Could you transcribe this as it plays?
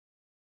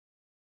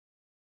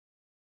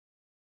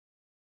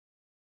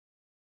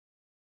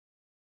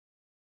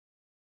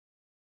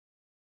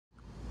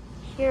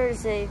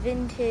Here's a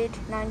vintage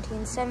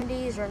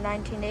 1970s or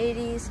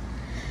 1980s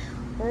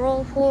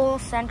Whirlpool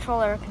central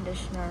air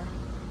conditioner.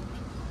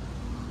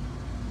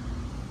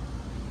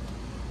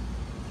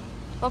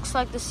 Looks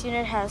like this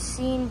unit has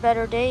seen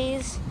better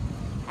days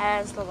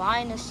as the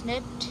line is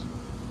snipped,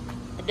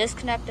 the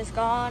disconnect is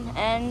gone,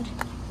 and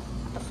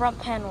the front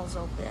panel is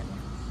open.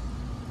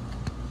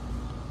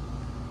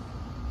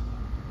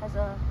 Has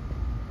a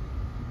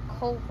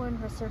Copeland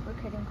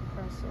reciprocating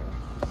compressor.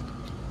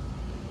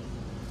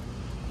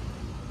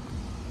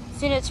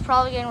 This unit's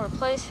probably getting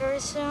replaced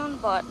very soon,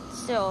 but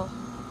still,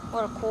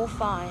 what a cool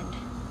find.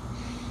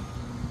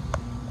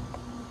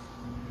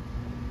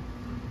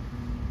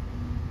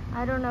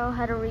 I don't know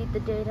how to read the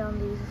date on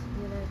these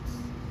units.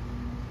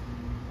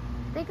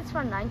 I think it's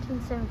from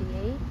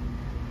 1978.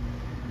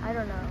 I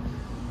don't know.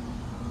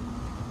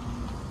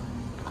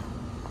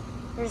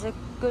 There's a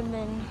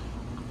Goodman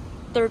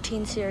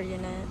 13 SEER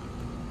unit.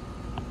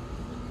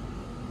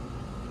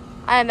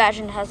 I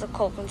imagine it has a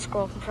Copeland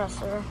scroll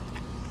compressor.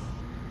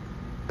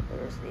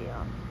 There's the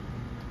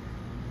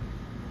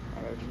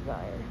energy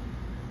guide.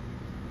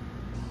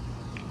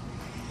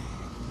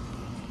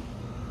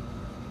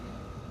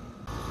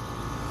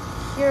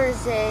 Here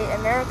is a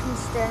American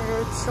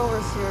Standard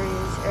Silver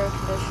Series air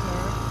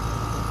conditioner.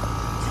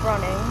 It's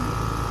running.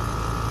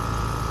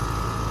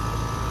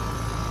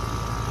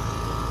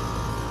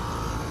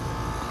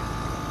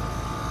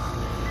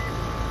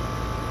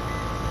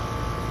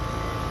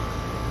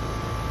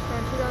 It's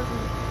from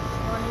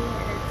 2020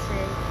 and it's a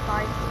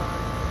 5-star.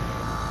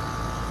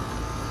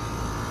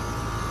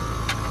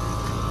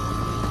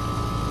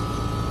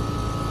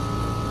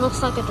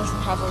 Looks like it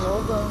doesn't have a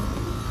logo.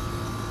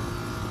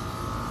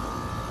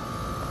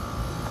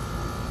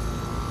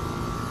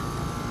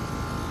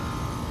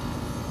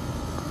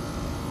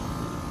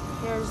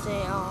 Here's a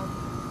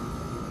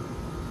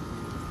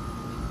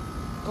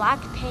black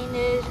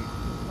painted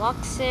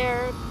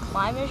Luxair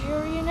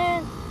Climager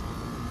unit.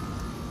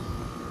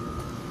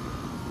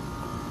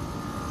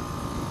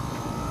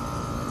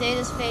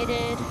 Data's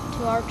faded,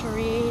 too hard to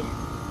read.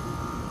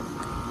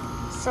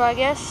 So I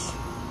guess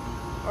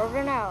over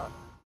and out.